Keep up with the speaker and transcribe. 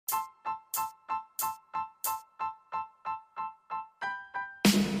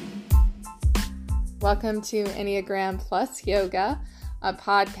Welcome to Enneagram Plus Yoga, a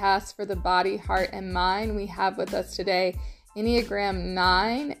podcast for the body, heart, and mind. We have with us today Enneagram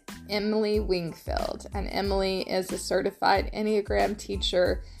 9, Emily Wingfield. And Emily is a certified Enneagram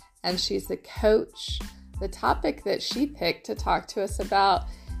teacher, and she's a coach. The topic that she picked to talk to us about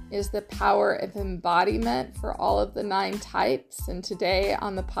is the power of embodiment for all of the 9 types. And today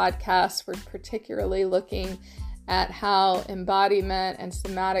on the podcast, we're particularly looking at how embodiment and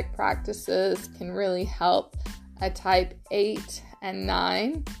somatic practices can really help a type 8 and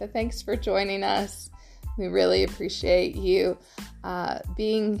 9. So thanks for joining us. We really appreciate you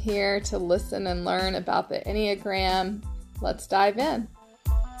being here to listen and learn about the Enneagram. Let's dive in.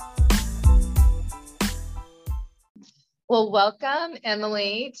 Well, welcome,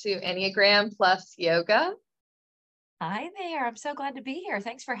 Emily, to Enneagram Plus Yoga. Hi there. I'm so glad to be here.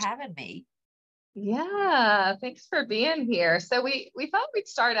 Thanks for having me. Yeah, thanks for being here. So we thought we'd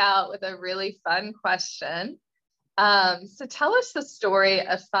start out with a really fun question. So tell us the story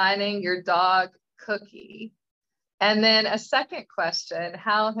of finding your dog, Cookie. And then a second question,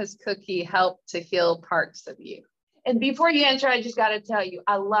 how has Cookie helped to heal parts of you? And before you answer, I just got to tell you,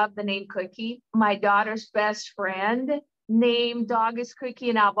 I love the name Cookie. My daughter's best friend named dog is Cookie,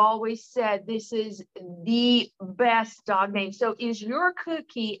 and I've always said this is the best dog name. So is your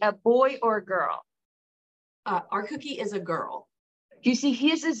Cookie a boy or a girl? Our Cookie is a girl. You see,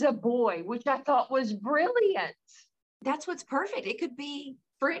 his is a boy, which I thought was brilliant. That's what's perfect. It could be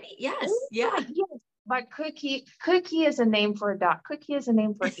for any, yes, yeah. Yes. But Cookie is a name for a dog. Cookie is a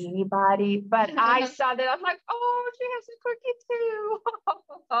name for anybody. But I saw that. I'm like, oh, she has a Cookie too.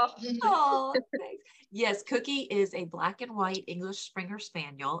 Oh, thanks. Yes, Cookie is a black and white English Springer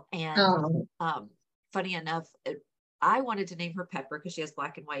Spaniel. And funny enough, I wanted to name her Pepper because she has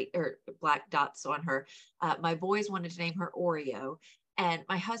black and white or black dots on her. My boys wanted to name her Oreo. And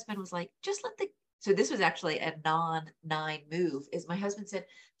my husband was like, so this was actually a non-9 move, is my husband said,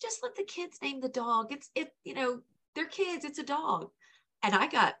 just let the kids name the dog. They're kids, it's a dog. And I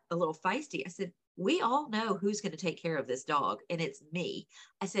got a little feisty. I said, we all know who's going to take care of this dog, and it's me.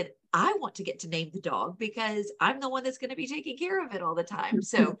 I said, I want to get to name the dog because I'm the one that's going to be taking care of it all the time.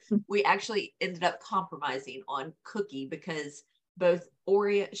 So we actually ended up compromising on Cookie because both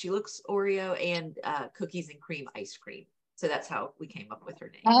Oreo, she looks Oreo, and cookies and cream ice cream. So that's how we came up with her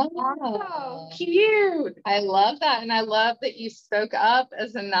name. Oh, cute. I love that. And I love that you spoke up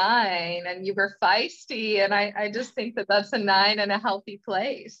as a 9 and you were feisty. And I just think that that's a 9 in a healthy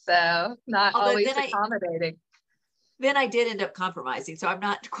place. So not always accommodating. Then I did end up compromising. So I'm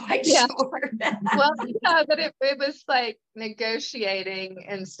not quite sure. Well, yeah, but it was like negotiating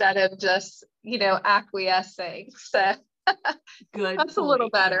instead of just, acquiescing. So good. That's a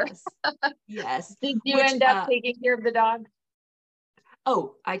little better. Yes. Did you end up taking care of the dog?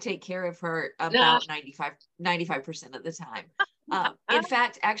 Oh, I take care of her about 95% of the time. In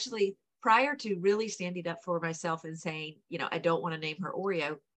fact, actually, prior to really standing up for myself and saying, I don't want to name her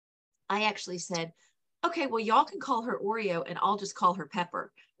Oreo, I actually said, okay, well, y'all can call her Oreo and I'll just call her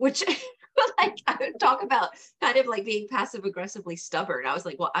Pepper, which I would talk about kind of like being passive aggressively stubborn. I was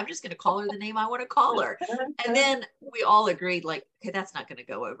like, well, I'm just going to call her the name I want to call her. And then we all agreed like, okay, that's not going to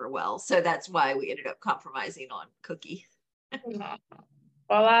go over well. So that's why we ended up compromising on Cookie.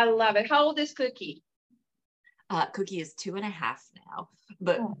 Well, I love it. How old is Cookie? Cookie is 2.5 now,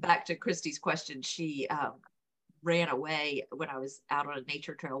 but back to Christy's question, she ran away when I was out on a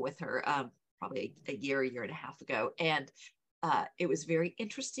nature trail with her, probably a year and a half ago. And it was very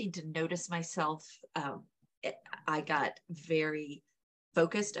interesting to notice myself. I got very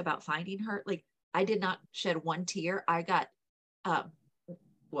focused about finding her. Like I did not shed one tear. I got,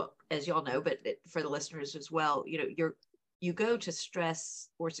 well, as y'all know, but for the listeners as well, you go to stress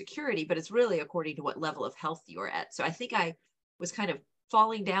or security, but it's really according to what level of health you're at. So I think I was kind of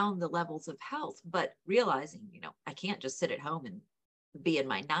falling down the levels of health, but realizing, I can't just sit at home and be in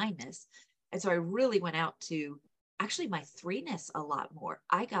my 9ness. And so I really went out to actually my 3ness a lot more.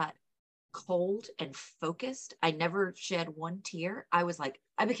 I got cold and focused. I never shed one tear. I was like,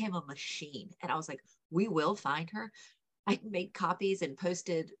 I became a machine, and I was like, we will find her. I made copies and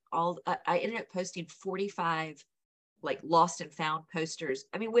posted I ended up posting 45 like lost and found posters.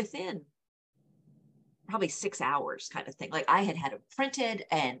 I mean, within probably 6 hours kind of thing. Like I had them printed,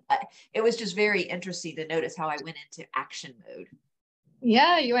 and it was just very interesting to notice how I went into action mode.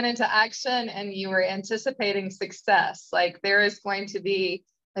 Yeah, you went into action and you were anticipating success. Like there is going to be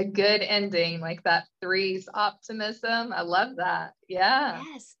a good ending, like that 3's optimism. I love that. Yeah.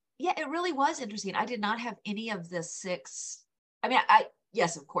 Yes. Yeah, it really was interesting. I did not have any of the 6. I mean,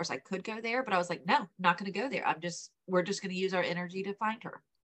 yes, of course I could go there, but I was like, no, not going to go there. We're just going to use our energy to find her.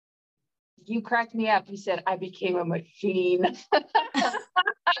 you cracked me up. You said, I became a machine.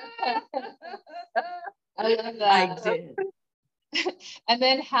 I love that. I did. And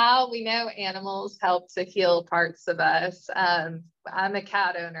then how we know animals help to heal parts of us. I'm a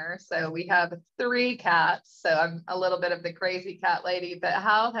cat owner, so we have 3 cats. So I'm a little bit of the crazy cat lady, but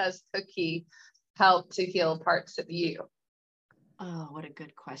how has Cookie helped to heal parts of you? Oh, what a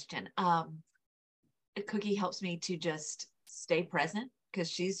good question. Cookie helps me to just stay present because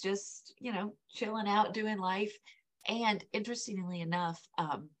she's just, chilling out, doing life. And interestingly enough,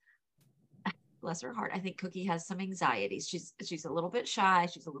 bless her heart, I think Cookie has some anxieties. She's a little bit shy.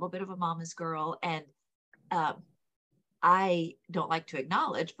 She's a little bit of a mama's girl. And I don't like to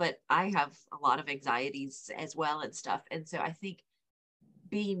acknowledge, but I have a lot of anxieties as well and stuff. And so I think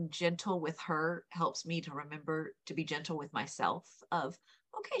being gentle with her helps me to remember to be gentle with myself of,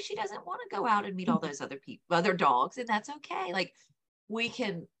 okay, she doesn't want to go out and meet all those other people, other dogs, and that's okay. Like, we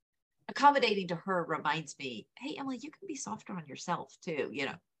can, accommodating to her reminds me, hey, Emily, you can be softer on yourself too,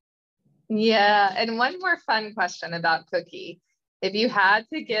 Yeah. And one more fun question about Cookie. If you had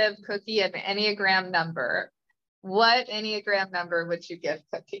to give Cookie an Enneagram number, what Enneagram number would you give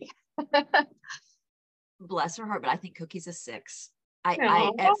Cookie? Bless her heart, but I think Cookie's a 6.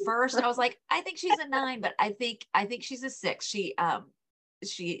 I at first I was like, I think she's a 9, but I think she's a 6. She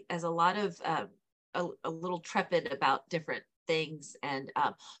has a lot of a little trepid about different things, and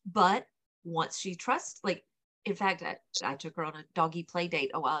but once she trusts, like, in fact, I took her on a doggy play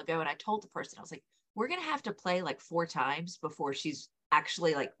date a while ago, and I told the person, I was like, we're gonna have to play like 4 times before she's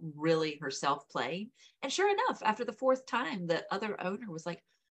actually like really herself playing. And sure enough, after the 4th time, the other owner was like,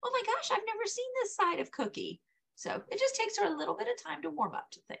 oh my gosh, I've never seen this side of Cookie. So it just takes her a little bit of time to warm up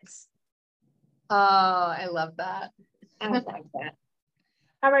to things. Oh, I love that. I like that.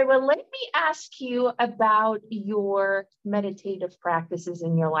 All right. Well, let me ask you about your meditative practices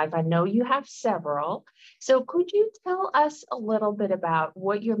in your life. I know you have several. So could you tell us a little bit about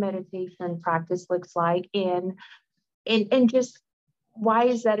what your meditation practice looks like and just why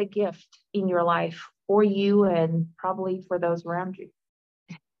is that a gift in your life for you and probably for those around you?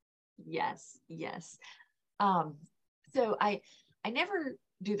 Yes. So I never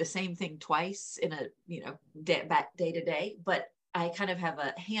do the same thing twice in a, day to day, but I kind of have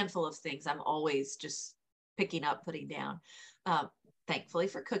a handful of things I'm always just picking up, putting down. Thankfully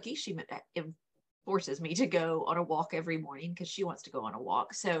for Cookie, she forces me to go on a walk every morning because she wants to go on a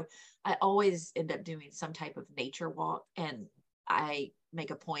walk. So I always end up doing some type of nature walk, and I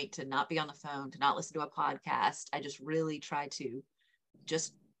make a point to not be on the phone, to not listen to a podcast. I just really try to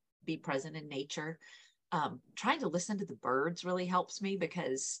just be present in nature. Trying to listen to the birds really helps me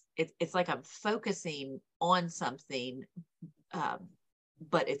because it's like I'm focusing on something,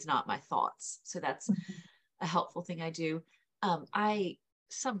 but it's not my thoughts. So that's a helpful thing I do. I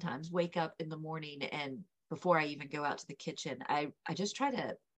sometimes wake up in the morning, and before I even go out to the kitchen, I just try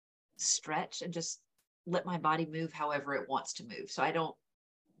to stretch and just let my body move however it wants to move. So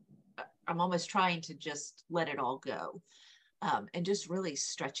I'm almost trying to just let it all go, and just really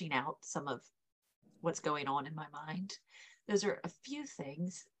stretching out some of what's going on in my mind. Those are a few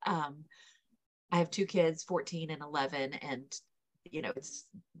things. I have 2 kids, 14 and 11, and it's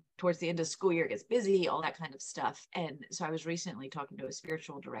towards the end of school year, it gets busy, all that kind of stuff. And so I was recently talking to a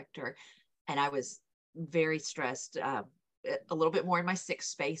spiritual director, and I was very stressed, a little bit more in my 6th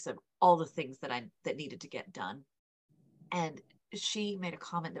space of all the things that needed to get done. And she made a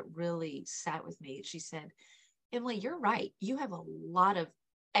comment that really sat with me. She said, Emily, you're right. You have a lot of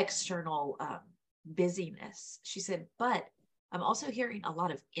external busyness. She said, but I'm also hearing a lot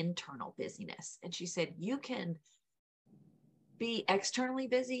of internal busyness. And she said, you can be externally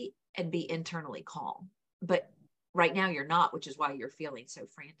busy and be internally calm, but right now you're not, which is why you're feeling so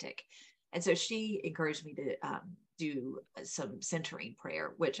frantic. And so she encouraged me to do some centering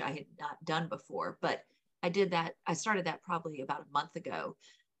prayer, which I had not done before, but I did that. I started that probably about a month ago.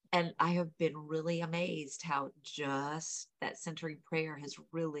 And I have been really amazed how just that centering prayer has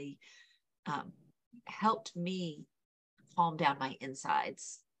really helped me calm down my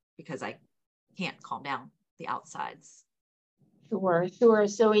insides, because I can't calm down the outsides. Sure.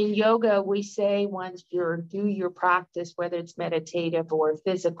 So in yoga, we say once you do your practice, whether it's meditative or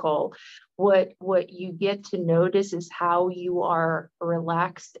physical, what you get to notice is how you are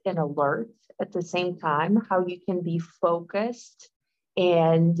relaxed and alert at the same time, how you can be focused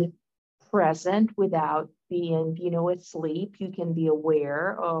and present without being, asleep. You can be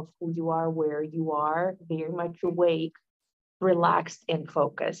aware of who you are, where you are, very much awake, relaxed and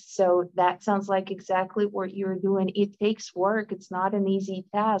focused. So that sounds like exactly what you're doing. It takes work. It's not an easy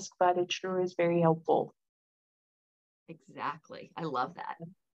task, but it sure is very helpful. Exactly. I love that.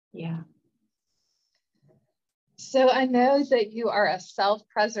 Yeah. So I know that you are a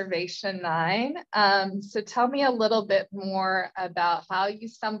self-preservation 9. So tell me a little bit more about how you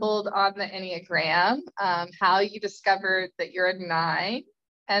stumbled on the Enneagram, how you discovered that you're a 9,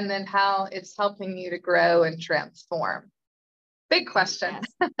 and then how it's helping you to grow and transform. Big question.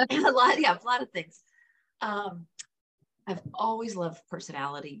 Yes. a lot of things. I've always loved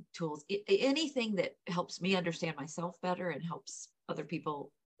personality tools. Anything that helps me understand myself better and helps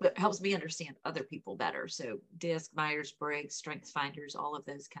me understand other people better. So DISC, Myers-Briggs, Strengths Finders, all of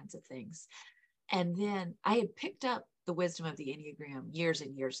those kinds of things. And then I had picked up the wisdom of the Enneagram years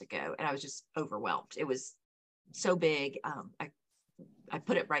and years ago, and I was just overwhelmed. It was so big. I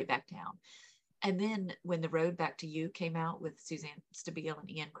put it right back down. And then when The Road Back to You came out with Suzanne Stabile and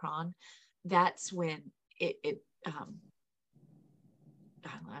Ian Cron, that's when I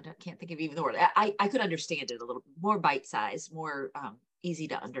can't think of even the word. I could understand it a little more bite-sized, more easy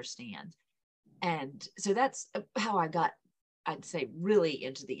to understand. And so that's how I got, I'd say, really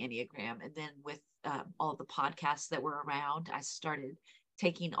into the Enneagram. And then with all the podcasts that were around, I started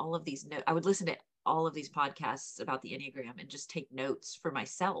taking all of these notes. I would listen to all of these podcasts about the Enneagram and just take notes for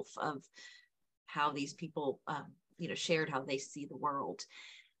myself of how these people, shared how they see the world.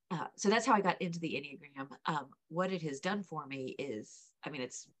 So that's how I got into the Enneagram. What it has done for me is,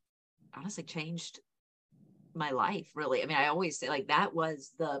 it's honestly changed my life, really. I always say, like, that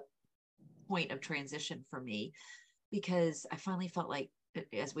was the point of transition for me, because I finally felt like,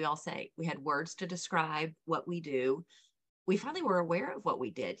 as we all say, we had words to describe what we do. We finally were aware of what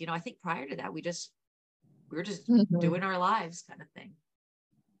we did. I think prior to that, we were just doing our lives kind of thing.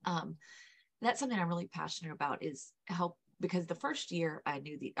 That's something I'm really passionate about, is help. Because the first year I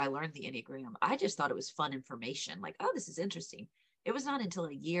learned the Enneagram, I just thought it was fun information. Like, oh, this is interesting. It was not until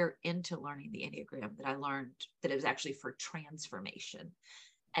a year into learning the Enneagram that I learned that it was actually for transformation.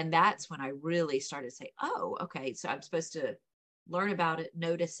 And that's when I really started to say, oh, okay, so I'm supposed to learn about it,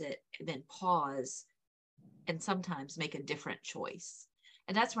 notice it, and then pause and sometimes make a different choice.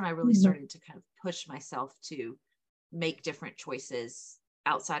 And that's when I really started to kind of push myself to make different choices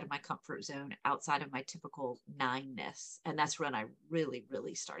outside of my comfort zone, outside of my typical 9-ness. And that's when I really,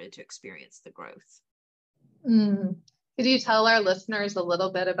 really started to experience the growth. Could you tell our listeners a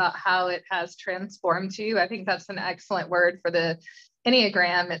little bit about how it has transformed you? I think that's an excellent word for the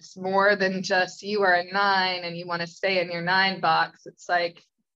Enneagram. It's more than just you are a 9 and you want to stay in your 9 box. It's like,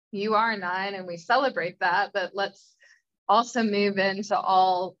 you are a 9 and we celebrate that, but let's also move into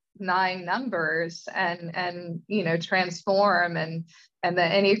all 9 numbers and transform, and the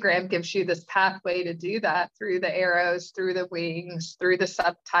Enneagram gives you this pathway to do that through the arrows, through the wings, through the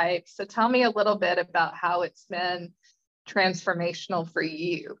subtypes. So tell me a little bit about how it's been transformational for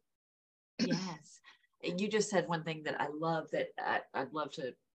you. Yes. You just said one thing that I love, that I'd love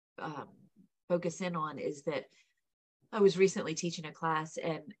to focus in on, is that I was recently teaching a class,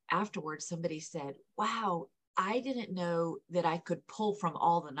 and afterwards somebody said, wow, I didn't know that I could pull from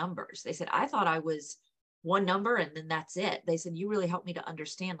all the numbers. They said, I thought I was one number and then that's it. They said, you really helped me to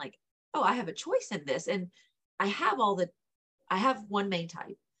understand, like, oh, I have a choice in this. And I have one main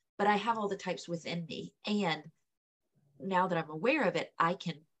type, but I have all the types within me. And now that I'm aware of it, I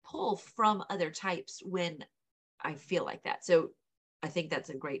can pull from other types when I feel like that. So I think that's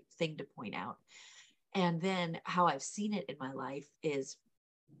a great thing to point out. And then how I've seen it in my life is,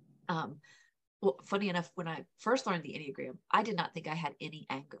 well, funny enough, when I first learned the Enneagram, I did not think I had any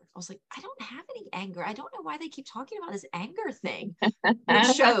anger. I was like, I don't have any anger. I don't know why they keep talking about this anger thing,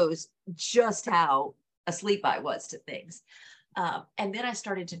 which shows just how asleep I was to things. And then I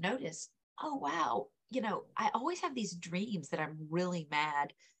started to notice, oh, wow, I always have these dreams that I'm really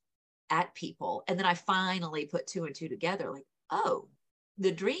mad at people. And then I finally put 2 and 2 together, like, oh,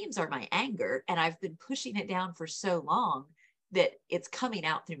 the dreams are my anger. And I've been pushing it down for so long that it's coming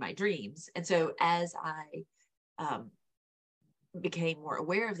out through my dreams. And so as I became more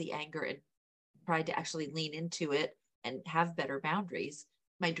aware of the anger and tried to actually lean into it and have better boundaries,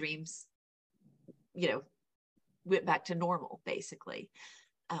 my dreams, went back to normal, basically.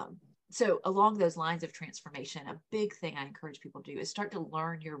 So along those lines of transformation, a big thing I encourage people to do is start to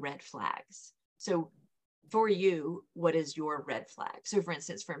learn your red flags. So for you, what is your red flag? So for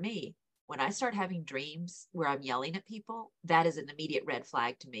instance, for me, when I start having dreams where I'm yelling at people, that is an immediate red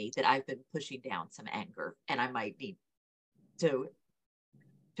flag to me that I've been pushing down some anger, and I might need to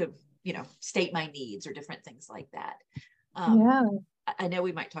state my needs or different things like that. I know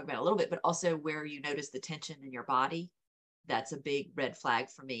we might talk about it a little bit, but also where you notice the tension in your body. That's a big red flag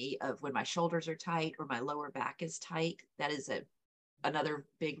for me, of when my shoulders are tight or my lower back is tight. That is another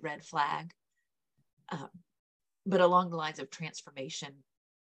big red flag. But along the lines of transformation,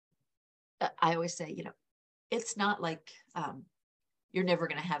 I always say, it's not like you're never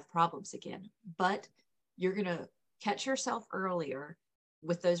going to have problems again, but you're going to catch yourself earlier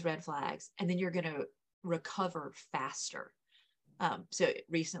with those red flags, and then you're going to recover faster. So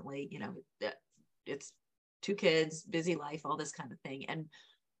recently, it's 2 kids, busy life, all this kind of thing. And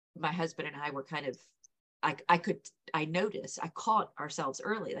my husband and I were kind of, I caught ourselves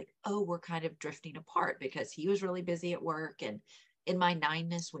early, like, oh, we're kind of drifting apart because he was really busy at work. And in my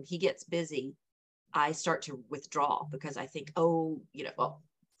 9ness, when he gets busy, I start to withdraw because I think, oh, well,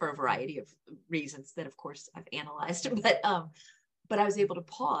 for a variety of reasons that of course I've analyzed, but I was able to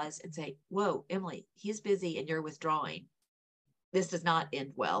pause and say, whoa, Emily, he's busy and you're withdrawing. This does not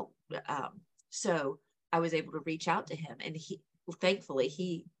end well. So I was able to reach out to him, and thankfully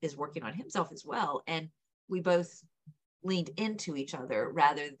he is working on himself as well. And we both leaned into each other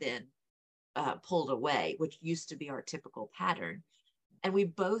rather than pulled away, which used to be our typical pattern. And we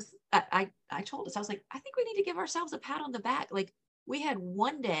both, I told us, I was like, I think we need to give ourselves a pat on the back. Like, we had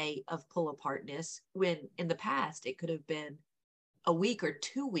one day of pull apartness when in the past it could have been a week or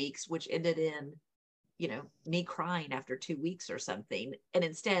 2 weeks, which ended in, me crying after 2 weeks or something. And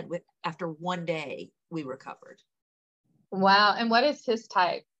instead, after one day, we recovered. Wow. And what is his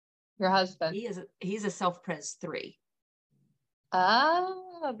type, your husband? He's a self-pres 3.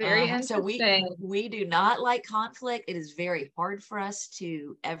 Oh, very interesting. So we do not like conflict. It is very hard for us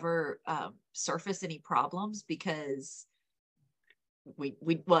to ever surface any problems because we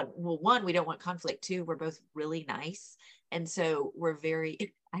don't want conflict. 2, we're both really nice. And so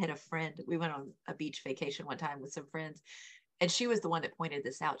I had a friend, we went on a beach vacation one time with some friends, and she was the one that pointed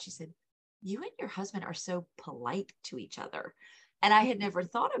this out. She said, you and your husband are so polite to each other. And I had never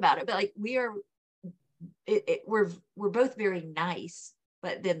thought about it, but like we're both very nice,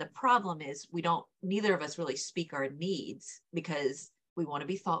 but then the problem is neither of us really speak our needs because we want to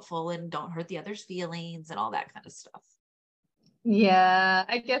be thoughtful and don't hurt the other's feelings and all that kind of stuff. Yeah,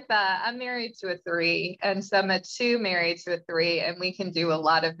 I get that. I'm married to a 3, and so I'm a 2 married to a 3, and we can do a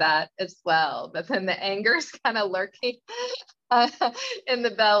lot of that as well. But then the anger is kind of lurking in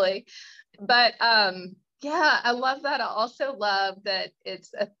the belly. But yeah, I love that. I also love that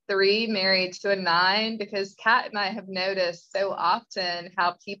it's a 3 married to a 9, because Kat and I have noticed so often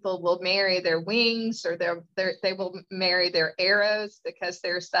how people will marry their wings, or they will marry their arrows, because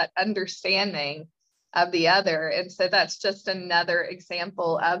there's that understanding of the other. And so that's just another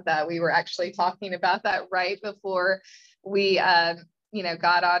example of that. We were actually talking about that right before we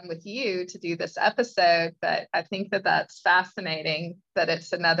got on with you to do this episode. But I think that that's fascinating, that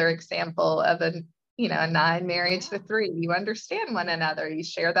it's another example of a 9 married to a 3. You understand one another, you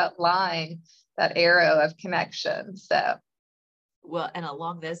share that line, that arrow of connection. So well, and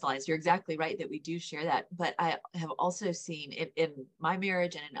along those lines, you're exactly right that we do share that. But I have also seen in my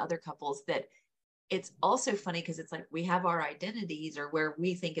marriage and in other couples that it's also funny because it's like we have our identities or where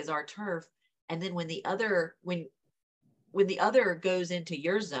we think is our turf. And then when the other goes into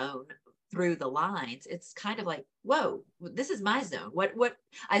your zone through the lines, it's kind of like, whoa, this is my zone.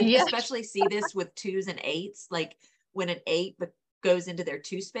 Especially see this with 2s and 8s, like when an 8 goes into their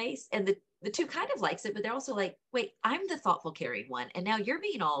 2 space, and the 2 kind of likes it, but they're also like, wait, I'm the thoughtful caring one, and now you're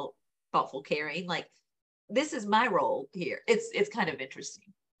being all thoughtful caring, like this is my role here. It's kind of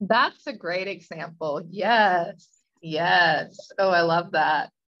interesting. That's a great example. Yes. Oh, I love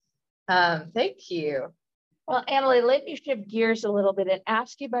that. Thank you. Well, Emily, let me shift gears a little bit and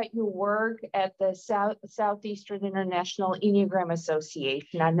ask you about your work at the Southeastern International Enneagram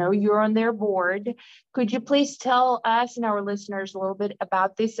Association. I know you're on their board. Could you please tell us and our listeners a little bit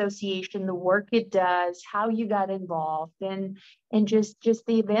about the association, the work it does, how you got involved, and just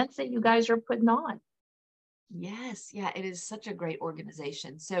the events that you guys are putting on? Yes. Yeah, it is such a great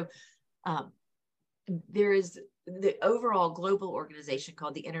organization. So there is the overall global organization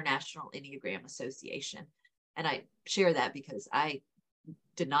called the International Enneagram Association. And I share that because I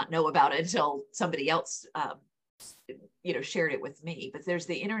did not know about it until somebody else, shared it with me. But there's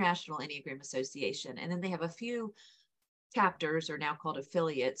the International Enneagram Association, and then they have a few chapters, or now called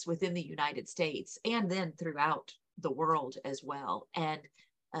affiliates, within the United States and then throughout the world as well. And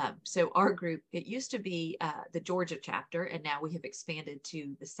so our group, it used to be the Georgia chapter, and now we have expanded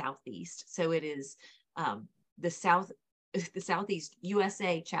to the Southeast. So it is the Southeast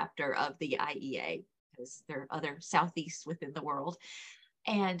USA chapter of the IEA, because there are other Southeast within the world.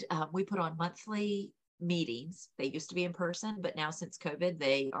 And we put on monthly meetings. They used to be in person, but now since COVID,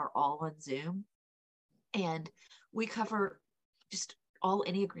 they are all on Zoom. And we cover just all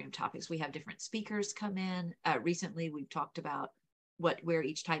Enneagram topics. We have different speakers come in. Recently, we've talked about where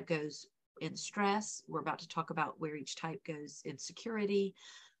each type goes in stress. We're about to talk about where each type goes in security.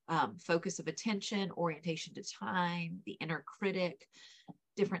 focus of attention, orientation to time, the inner critic,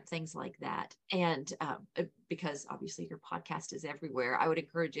 different things like that. And because obviously your podcast is everywhere, I would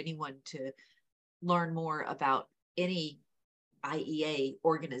encourage anyone to learn more about any IEA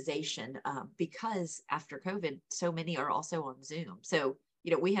organization, because after COVID, so many are also on Zoom. So,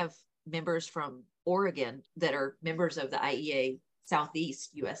 we have members from Oregon that are members of the IEA Southeast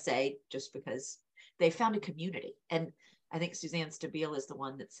USA, just because they found a community. And I think Suzanne Stabile is the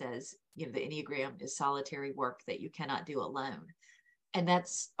one that says, the Enneagram is solitary work that you cannot do alone. And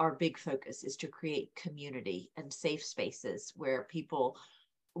that's our big focus, is to create community and safe spaces where people,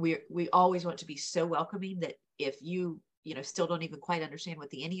 we always want to be so welcoming that if you still don't even quite understand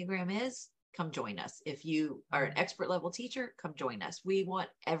what the Enneagram is, come join us. If you are an expert level teacher, come join us. We want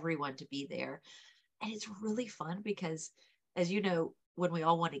everyone to be there. And it's really fun because, as you know, when we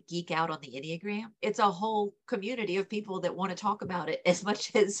all want to geek out on the Enneagram, it's a whole community of people that want to talk about it as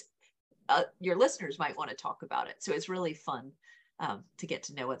much as your listeners might want to talk about it. So it's really fun to get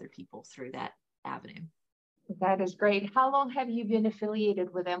to know other people through that avenue. That is great. How long have you been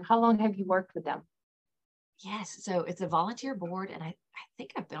affiliated with them? How long have you worked with them? Yes. So it's a volunteer board. And I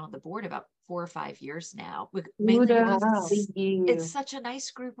think I've been on the board about 4 or 5 years now. Mainly because it's such a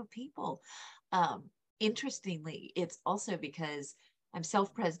nice group of people. Interestingly, it's also because I'm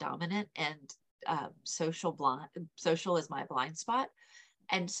self-pres dominant and social is my blind spot.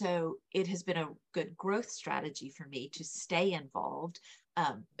 And so it has been a good growth strategy for me to stay involved.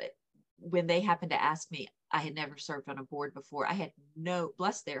 But when they happened to ask me, I had never served on a board before. I had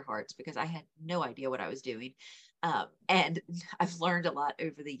bless their hearts, because I had no idea what I was doing. And I've learned a lot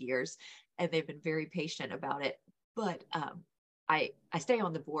over the years, and they've been very patient about it. But I stay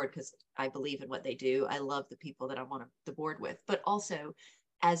on the board because I believe in what they do. I love the people that I'm on the board with, but also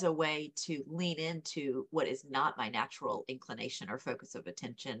as a way to lean into what is not my natural inclination or focus of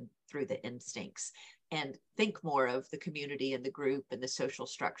attention through the instincts, and think more of the community and the group and the social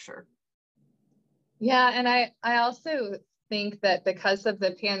structure. Yeah. And I also think that because of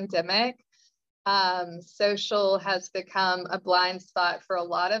the pandemic, social has become a blind spot for a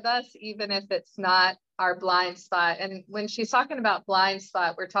lot of us, even if it's not our blind spot. And when she's talking about blind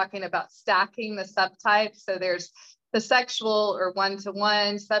spot, we're talking about stacking the subtypes. So there's the sexual or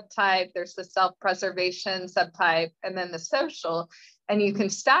one-to-one subtype, there's the self-preservation subtype, and then the social. And you can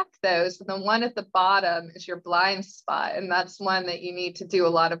stack those. And the one at the bottom is your blind spot. And that's one that you need to do a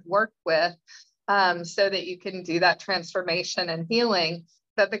lot of work with, so that you can do that transformation and healing.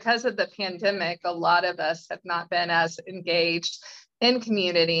 But because of the pandemic, a lot of us have not been as engaged in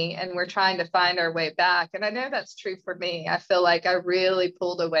community, and we're trying to find our way back. And I know that's true for me. I feel like I really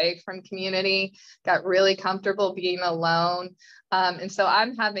pulled away from community, got really comfortable being alone. And so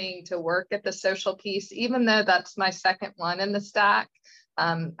I'm having to work at the social piece, even though that's my second one in the stack.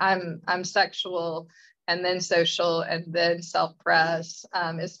 I'm sexual, and then social, and then self-pres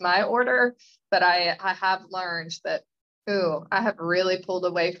is my order. But I have learned that, I have really pulled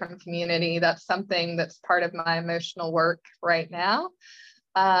away from community. That's something that's part of my emotional work right now,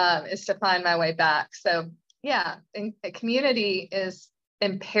 is to find my way back. So yeah, a community is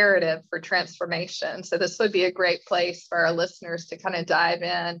imperative for transformation. So this would be a great place for our listeners to kind of dive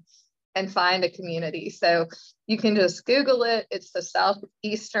in and find a community. So you can just Google it. It's the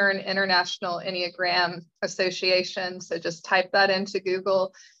Southeastern International Enneagram Association. So just type that into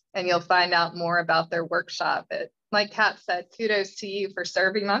Google and you'll find out more about their workshop. Like Kat said, kudos to you for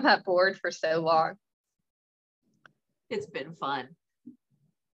serving on that board for so long. It's been fun.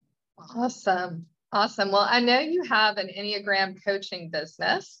 Awesome. Awesome. Well, I know you have an Enneagram coaching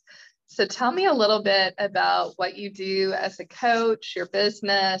business. So tell me a little bit about what you do as a coach, your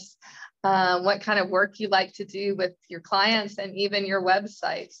business, what kind of work you like to do with your clients, and even your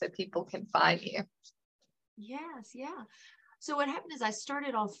website so people can find you. Yes. Yeah. So what happened is I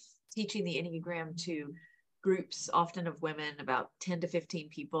started off teaching the Enneagram to groups, often of women, about 10 to 15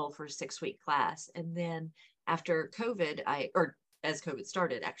 people for a 6-week class. And then after COVID, as COVID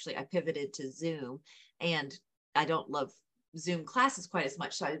started, actually, I pivoted to Zoom, and I don't love Zoom classes quite as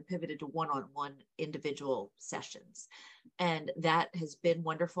much. So I pivoted to one-on-one individual sessions. And that has been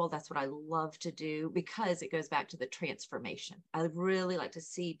wonderful. That's what I love to do, because it goes back to the transformation. I really like to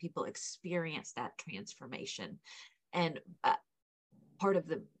see people experience that transformation. And part of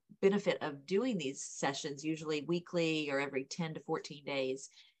the benefit of doing these sessions, usually weekly or every 10 to 14 days,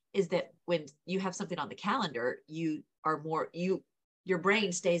 is that when you have something on the calendar, your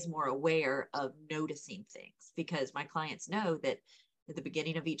brain stays more aware of noticing things, because my clients know that at the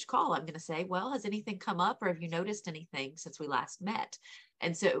beginning of each call, I'm going to say, well, has anything come up, or have you noticed anything since we last met?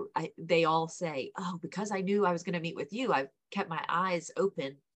 And so they all say, oh, because I knew I was going to meet with you, I've kept my eyes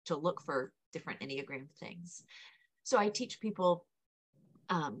open to look for different Enneagram things. So I teach people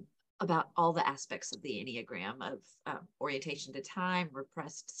about all the aspects of the Enneagram, of orientation to time,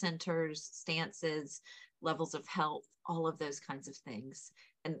 repressed centers, stances, levels of health, all of those kinds of things.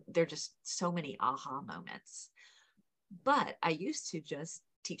 And they're just so many aha moments. But I used to just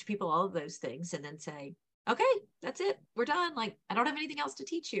teach people all of those things and then say, okay, that's it. We're done. Like, I don't have anything else to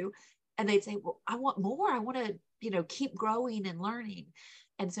teach you. And they'd say, well, I want more. I want to, keep growing and learning.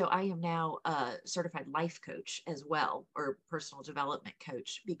 And so I am now a certified life coach as well, or personal development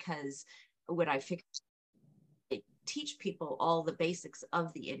coach, because what I figured, I teach people all the basics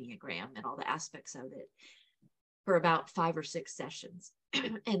of the Enneagram and all the aspects of it for about 5 or 6 sessions.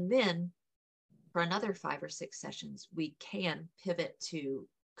 And then for another 5 or 6 sessions, we can pivot to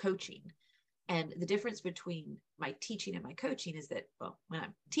coaching. And the difference between my teaching and my coaching is that, well, when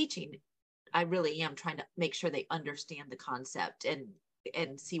I'm teaching, I really am trying to make sure they understand the concept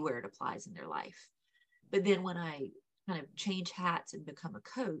and see where it applies in their life. But then when I kind of change hats and become a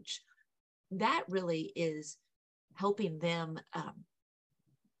coach, that really is helping them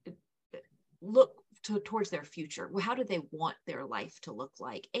look towards their future. Well, how do they want their life to look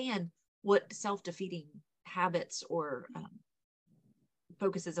like? And what self-defeating habits or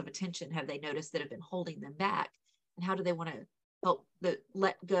focuses of attention have they noticed that have been holding them back? And how do they want to help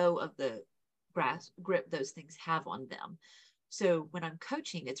let go of the grip those things have on them? So when I'm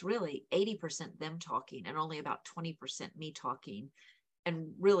coaching, it's really 80% them talking and only about 20% me talking. And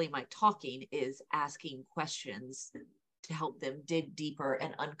really my talking is asking questions to help them dig deeper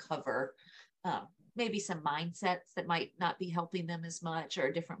and uncover maybe some mindsets that might not be helping them as much,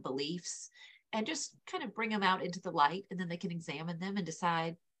 or different beliefs, and just kind of bring them out into the light. And then they can examine them and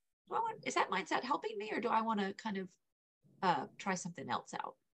decide, well, is that mindset helping me, or do I want to kind of try something else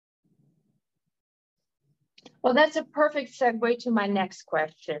out? Well, that's a perfect segue to my next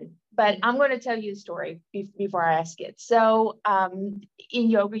question, but I'm going to tell you a story before I ask it. So in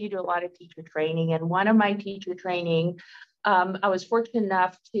yoga, you do a lot of teacher training, and one of my teacher training, I was fortunate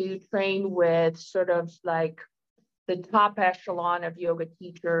enough to train with sort of like the top echelon of yoga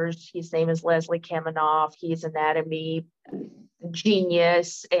teachers. His name is Leslie Kaminoff. He's an anatomy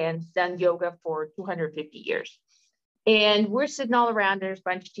genius and done yoga for 250 years. And we're sitting all around. There's a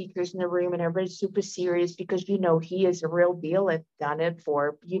bunch of teachers in the room, and everybody's super serious because, he is a real deal and done it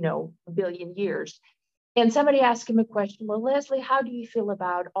for, a billion years. And somebody asked him a question. Well, Leslie, how do you feel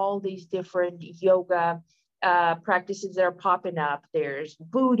about all these different yoga practices that are popping up? There's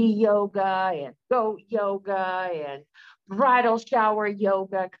booty yoga and goat yoga and bridal shower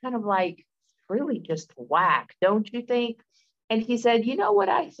yoga, kind of like really just whack, don't you think? And he said, you know what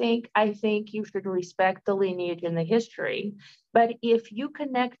I think? I think you should respect the lineage and the history. But if you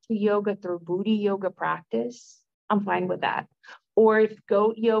connect to yoga through booty yoga practice, I'm fine with that. Or if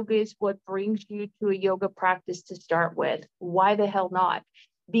goat yoga is what brings you to a yoga practice to start with, why the hell not?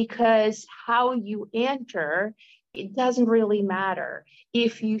 Because how you enter, it doesn't really matter.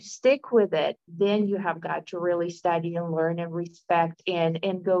 If you stick with it, then you have got to really study and learn and respect and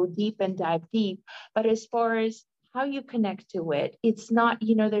go deep and dive deep. But as far as how you connect to it, it's not,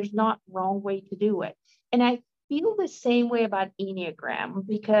 there's not wrong way to do it. And I feel the same way about Enneagram,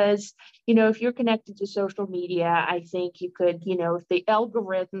 because, if you're connected to social media, I think you could, if the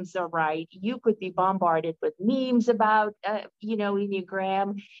algorithms are right, you could be bombarded with memes about,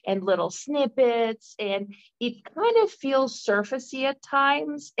 Enneagram and little snippets. And it kind of feels surfacey at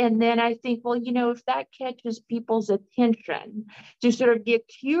times. And then I think, well, if that catches people's attention to sort of get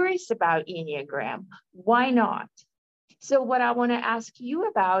curious about Enneagram, why not? So what I want to ask you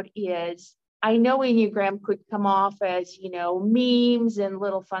about is, I know Enneagram could come off as, memes and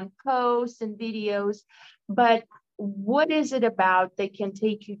little fun posts and videos, but what is it about that can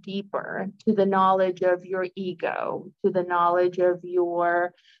take you deeper to the knowledge of your ego, to the knowledge of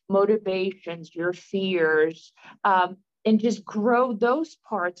your motivations, your fears, and just grow those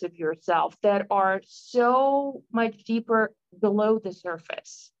parts of yourself that are so much deeper below the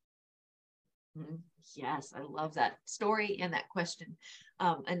surface? Mm-hmm. Yes, I love that story and that question.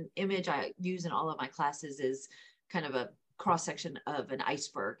 An image I use in all of my classes is kind of a cross section of an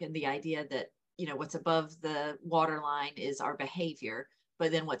iceberg, and the idea that, what's above the waterline is our behavior,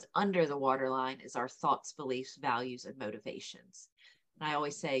 but then what's under the waterline is our thoughts, beliefs, values, and motivations. And I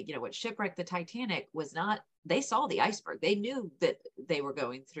always say, what shipwrecked the Titanic was not, they saw the iceberg. They knew that they were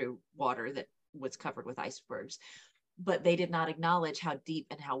going through water that was covered with icebergs, but they did not acknowledge how deep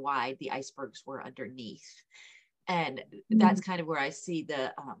and how wide the icebergs were underneath. And that's kind of where I see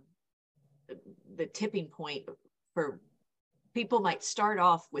the tipping point for people. Might start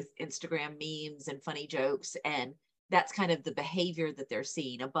off with Instagram memes and funny jokes, and that's kind of the behavior that they're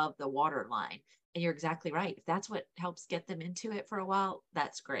seeing above the waterline. And you're exactly right. If that's what helps get them into it for a while,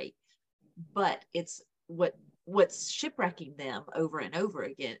 that's great. But it's what's shipwrecking them over and over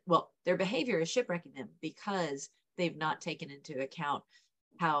again. Well, their behavior is shipwrecking them because they've not taken into account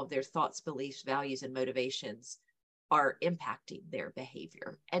how their thoughts, beliefs, values, and motivations are impacting their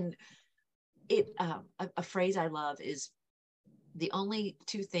behavior. And a phrase I love is, the only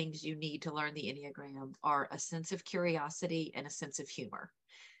two things you need to learn the Enneagram are a sense of curiosity and a sense of humor.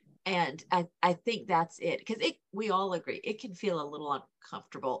 And I think that's it, because we all agree it can feel a little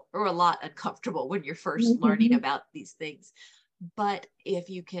uncomfortable, or a lot uncomfortable, when you're first learning about these things. But if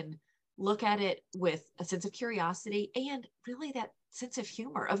you can look at it with a sense of curiosity and really that sense of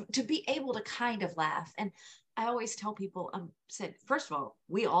humor, to be able to kind of laugh. And I always tell people, said, first of all,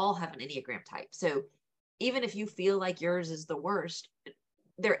 we all have an Enneagram type. So even if you feel like yours is the worst,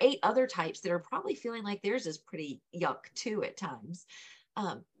 there are 8 other types that are probably feeling like theirs is pretty yuck too at times.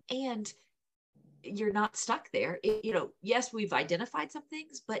 And you're not stuck there. Yes, we've identified some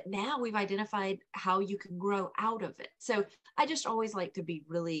things, but now we've identified how you can grow out of it. So I just always like to be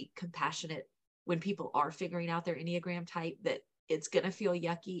really compassionate when people are figuring out their Enneagram type, that it's going to feel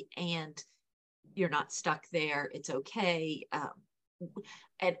yucky and you're not stuck there. It's okay.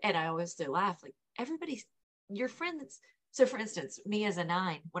 And I always do laugh, like, everybody's your friend. So for instance, me as a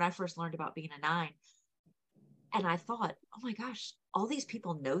 9, when I first learned about being a 9, and I thought, oh my gosh, all these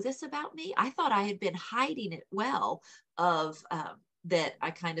people know this about me. I thought I had been hiding it well, of that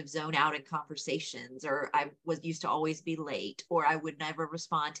I kind of zone out in conversations, or I was used to always be late, or I would never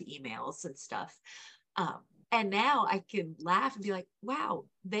respond to emails and stuff. And now I can laugh and be like, wow,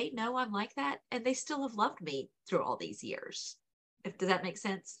 they know I'm like that, and they still have loved me through all these years. Does that make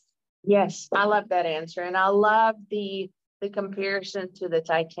sense? Yes, I love that answer. And I love the comparison to the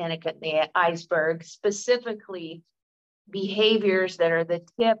Titanic and the iceberg, specifically behaviors that are the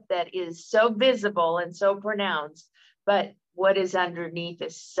tip that is so visible and so pronounced, but what is underneath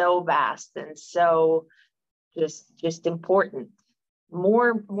is so vast and so just important,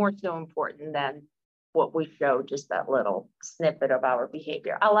 more so important than what we show, just that little snippet of our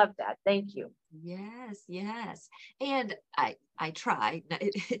behavior. I love that. Thank you. Yes. And I try,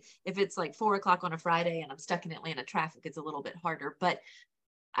 if it's like 4:00 on a Friday and I'm stuck in Atlanta traffic, it's a little bit harder, but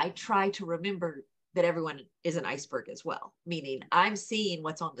I try to remember that everyone is an iceberg as well. Meaning I'm seeing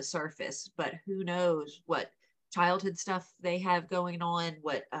what's on the surface, but who knows what childhood stuff they have going on,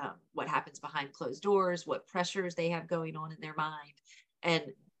 what happens behind closed doors, what pressures they have going on in their mind. And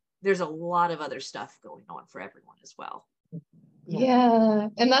there's a lot of other stuff going on for everyone as well. Yeah.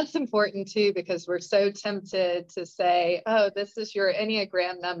 And that's important too, because we're so tempted to say, oh, this is your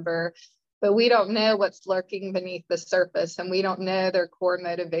Enneagram number, but we don't know what's lurking beneath the surface, and we don't know their core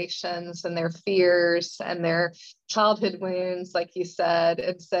motivations and their fears and their childhood wounds, like you said.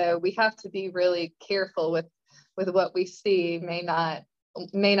 And so we have to be really careful with what we see may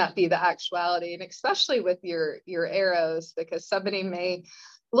not be the actuality, and especially with your arrows, because somebody may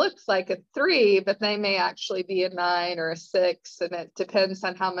looks like a 3, but they may actually be a 9 or a 6. And it depends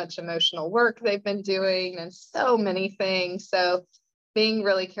on how much emotional work they've been doing and so many things. So being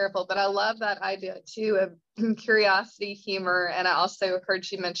really careful. But I love that idea too of curiosity, humor. And I also heard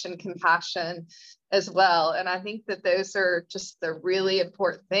you mention compassion as well. And I think that those are just the really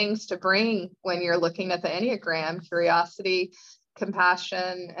important things to bring when you're looking at the Enneagram: curiosity,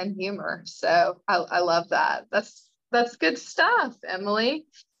 compassion, and humor. So I love that. That's good stuff, Emily.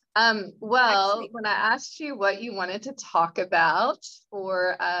 Well, when I asked you what you wanted to talk about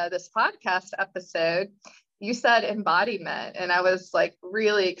for this podcast episode, you said embodiment. And I was like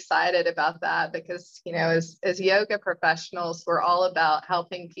really excited about that, because, as yoga professionals, we're all about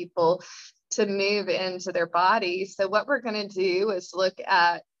helping people to move into their body. So what we're going to do is look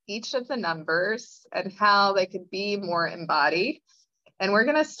at each of the numbers and how they could be more embodied. And we're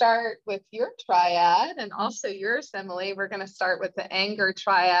going to start with your triad, and also yours, Emily. We're going to start with the anger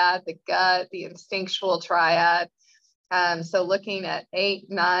triad, the gut, the instinctual triad. So looking at 8,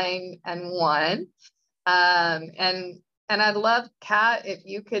 9, and 1. And I'd love, Kat, if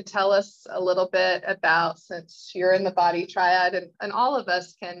you could tell us a little bit about, since you're in the body triad, and all of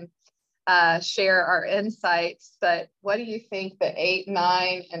us can share our insights, but what do you think the 8,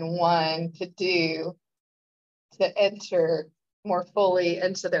 9, and 1 could do to enter more fully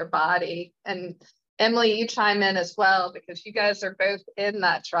into their body? And Emily, you chime in as well, because you guys are both in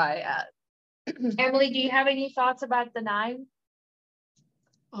that triad. Emily, do you have any thoughts about the 9?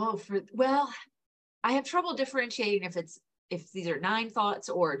 Well, I have trouble differentiating if these are 9 thoughts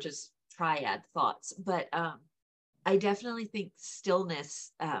or just triad thoughts. But I definitely think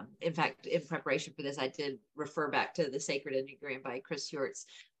stillness, in fact, in preparation for this, I did refer back to the Sacred Enneagram by Chris Hurtz,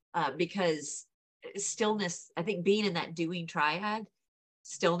 because stillness, I think being in that doing triad,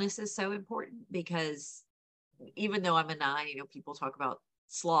 stillness is so important, because even though I'm a 9, people talk about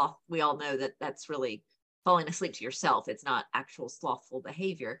sloth. We all know that that's really falling asleep to yourself. It's not actual slothful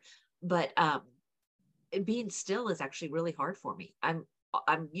behavior, but being still is actually really hard for me.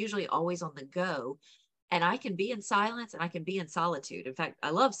 I'm usually always on the go, and I can be in silence and I can be in solitude. In fact, I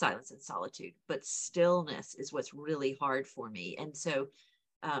love silence and solitude, but stillness is what's really hard for me. And so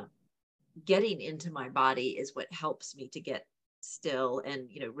getting into my body is what helps me to get still, and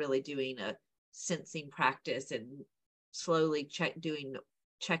really doing a sensing practice and slowly doing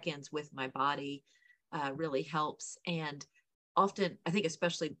check-ins with my body really helps. And often, I think,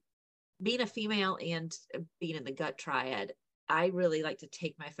 especially being a female and being in the gut triad, I really like to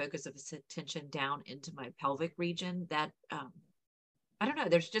take my focus of attention down into my pelvic region. That I don't know,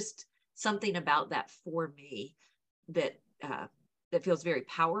 there's just something about that for me that that feels very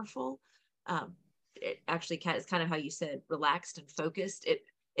powerful. It actually it's kind of how you said, relaxed and focused.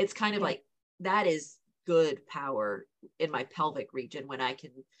 It's kind of like, that is good power in my pelvic region when I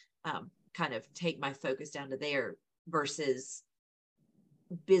can kind of take my focus down to there, versus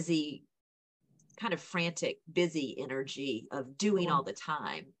busy, kind of frantic, busy energy of doing all the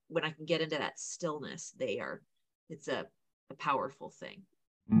time. When I can get into that stillness there, it's a powerful thing.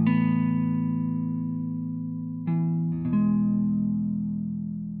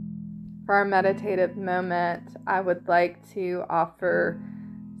 For our meditative moment, I would like to offer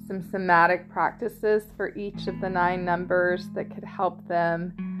some somatic practices for each of the 9 numbers that could help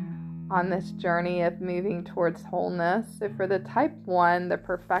them on this journey of moving towards wholeness. So for the type 1, the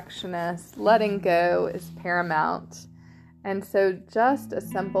perfectionist, letting go is paramount. And so just a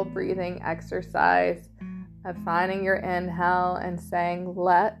simple breathing exercise of finding your inhale and saying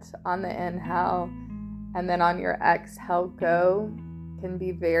let on the inhale, and then on your exhale, go, can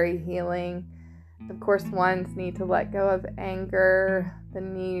be very healing. Of course, ones need to let go of anger, the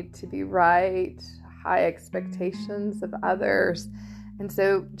need to be right, high expectations of others. And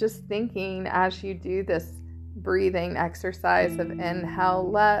so just thinking as you do this breathing exercise of inhale,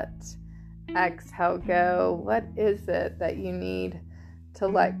 let, exhale, go, what is it that you need to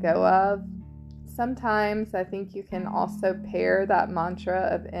let go of? Sometimes I think you can also pair that mantra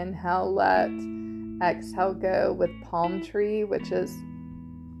of inhale, let, exhale, go with palm tree, which is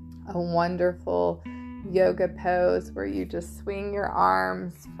a wonderful yoga pose where you just swing your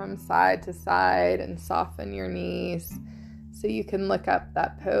arms from side to side and soften your knees. So you can look up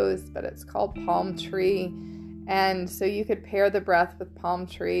that pose, but it's called palm tree. And so you could pair the breath with palm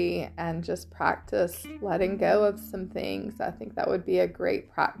tree and just practice letting go of some things. I think that would be a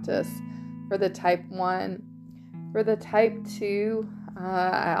great practice for the type 1. For the type 2,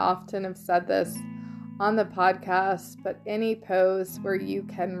 I often have said this on the podcast, but any pose where you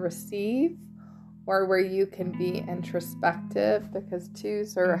can receive or where you can be introspective, because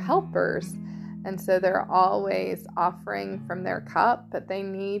 2s are helpers. And so they're always offering from their cup, but they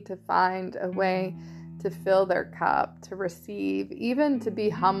need to find a way to fill their cup, to receive, even to be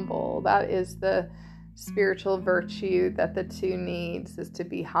humble. That is the spiritual virtue that the 2 needs, is to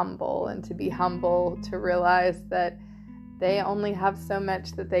be humble, and to be humble to realize that they only have so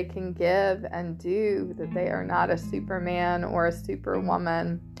much that they can give and do, that they are not a superman or a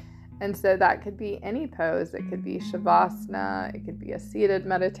superwoman. And so that could be any pose. It could be Shavasana, it could be a seated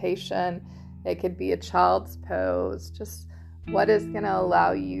meditation, it could be a child's pose. Just what is going to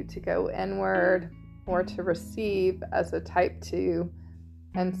allow you to go inward or to receive as a type 2.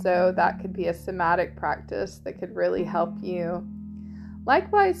 And so that could be a somatic practice that could really help you.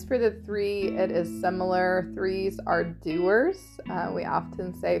 Likewise, for the 3, it is similar. 3s are doers. We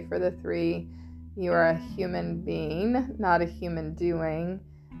often say for the 3, you are a human being, not a human doing.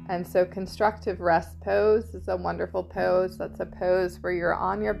 And so constructive rest pose is a wonderful pose. That's a pose where you're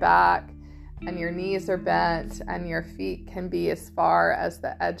on your back and your knees are bent and your feet can be as far as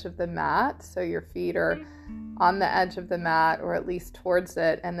the edge of the mat. So your feet are on the edge of the mat, or at least towards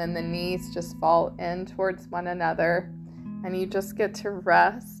it, and then the knees just fall in towards one another. And you just get to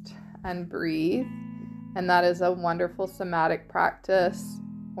rest and breathe. And that is a wonderful somatic practice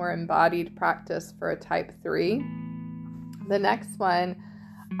or embodied practice for a type 3. The next one,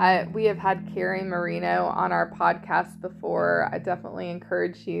 we have had Carrie Marino on our podcast before. I definitely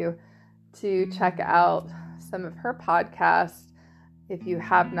encourage you to check out some of her podcasts if you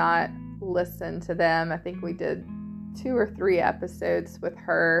have not listened to them. I think we did 2 or 3 episodes with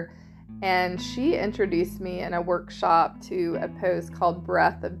her, and she introduced me in a workshop to a pose called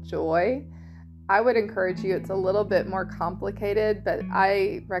Breath of Joy. I would encourage you, it's a little bit more complicated, but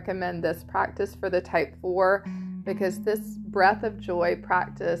I recommend this practice for the type 4 because this breath of joy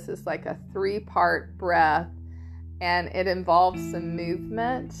practice is like a 3-part breath, and it involves some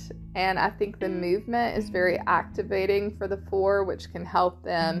movement. And I think the movement is very activating for the 4, which can help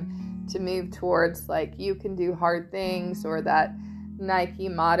them to move towards like, you can do hard things, or that Nike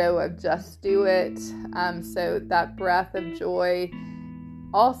motto of just do it. So that breath of joy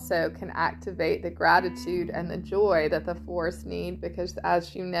also can activate the gratitude and the joy that the 4s need, because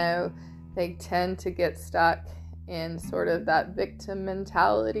as you know, they tend to get stuck in sort of that victim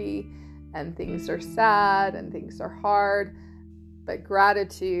mentality, and things are sad and things are hard, but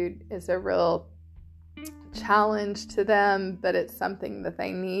gratitude is a real challenge to them, but it's something that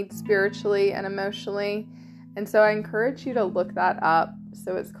they need spiritually and emotionally. And so I encourage you to look that up.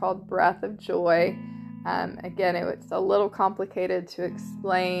 So it's called Breath of Joy. Again, it's a little complicated to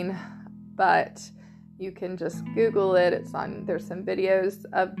explain, but you can just Google it. There's some videos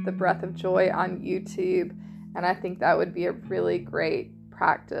of the Breath of Joy on YouTube, and I think that would be a really great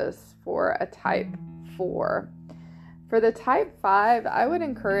practice for a type 4. For the type 5, I would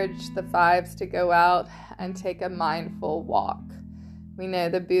encourage the 5s to go out and take a mindful walk. We know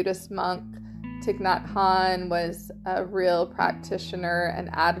the Buddhist monk Thich Nhat Hanh was a real practitioner and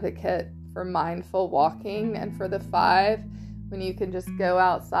advocate for mindful walking. And for the 5, when you can just go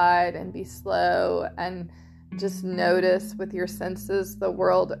outside and be slow and just notice with your senses the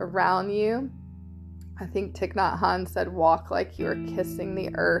world around you. I think Thich Nhat Hanh said, walk like you are kissing the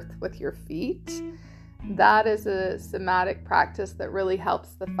earth with your feet. That is a somatic practice that really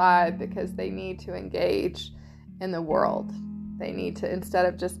helps the 5 because they need to engage in the world. They need to, instead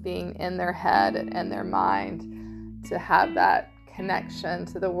of just being in their head and their mind, to have that connection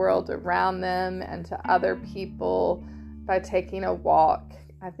to the world around them and to other people by taking a walk.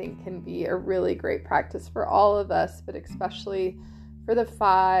 I think can be a really great practice for all of us, but especially for the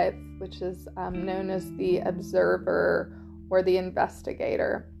 5, which is known as the observer or the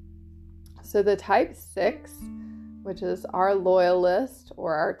investigator. So the type 6, which is our loyalist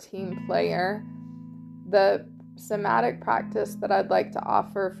or our team player, the somatic practice that I'd like to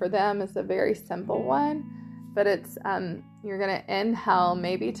offer for them is a very simple one, but it's you're going to inhale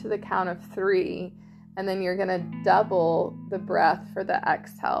maybe to the count of 3, and then you're going to double the breath for the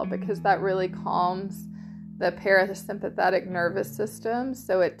exhale, because that really calms the parasympathetic nervous system.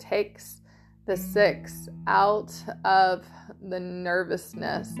 So it takes the 6 out of the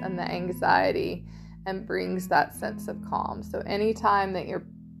nervousness and the anxiety and brings that sense of calm. So anytime that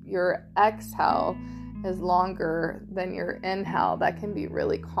your exhale is longer than your inhale, that can be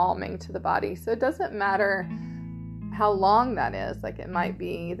really calming to the body. So it doesn't matter how long that is. Like it might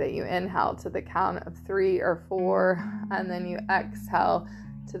be that you inhale to the count of 3 or 4, and then you exhale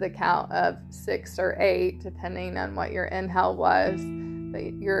to the count of 6 or 8, depending on what your inhale was.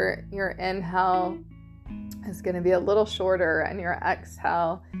 But your inhale is going to be a little shorter, and your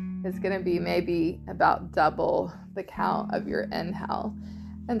exhale is going to be maybe about double the count of your inhale.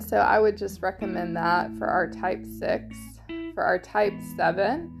 And so I would just recommend that for our type 6. For our type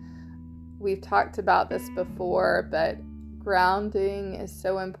 7, we've talked about this before, but grounding is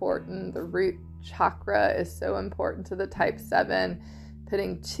so important. The root chakra is so important to the type 7,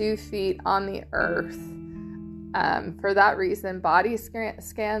 putting 2 feet on the earth. For that reason, body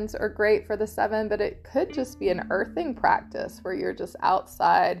scans are great for the 7, but it could just be an earthing practice where you're just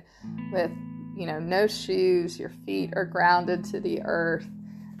outside with, no shoes, your feet are grounded to the earth,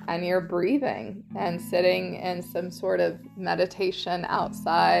 and you're breathing and sitting in some sort of meditation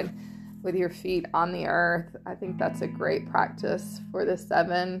outside with your feet on the earth. I think that's a great practice for the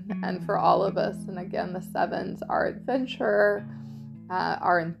 7 and for all of us. And again, the 7s are adventurer,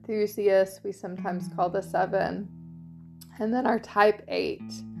 our enthusiasts, we sometimes call the 7. And then our type 8.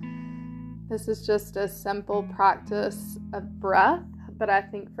 This is just a simple practice of breath, but I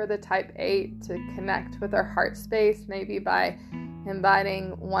think for the type 8 to connect with our heart space, maybe by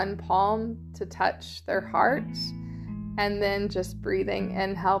inviting one palm to touch their heart, and then just breathing,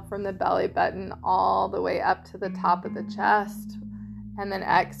 inhale from the belly button all the way up to the top of the chest, and then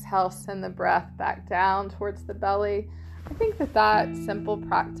exhale, send the breath back down towards the belly. I think that simple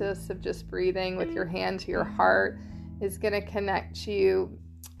practice of just breathing with your hand to your heart is going to connect you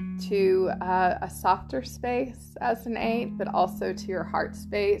to a softer space as an 8, but also to your heart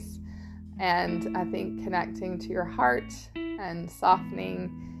space. And I think connecting to your heart and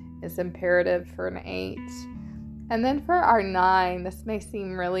softening is imperative for an 8. And then for our 9, this may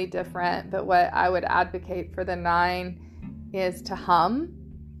seem really different, but what I would advocate for the 9 is to hum,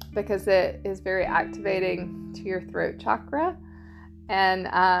 because it is very activating to your throat chakra. And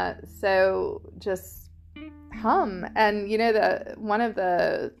so just hum. And one of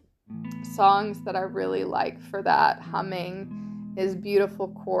the songs that I really like for that humming is Beautiful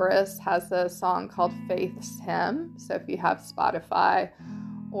Chorus has a song called Faith's Hymn. So if you have Spotify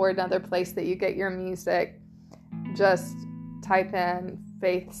or another place that you get your music, just type in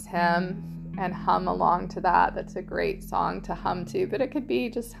Faith's Hymn and hum along to that. That's a great song to hum to, but it could be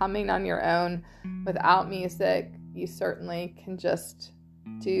just humming on your own without music. You certainly can just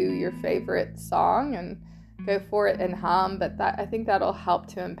do your favorite song and go for it and hum, but I think that'll help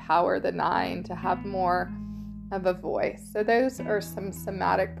to empower the 9 to have more of a voice. So those are some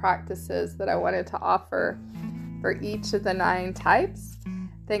somatic practices that I wanted to offer for each of the 9 types.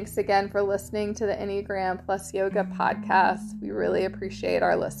 Thanks again for listening to the Enneagram Plus Yoga podcast. We really appreciate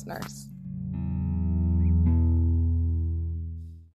our listeners.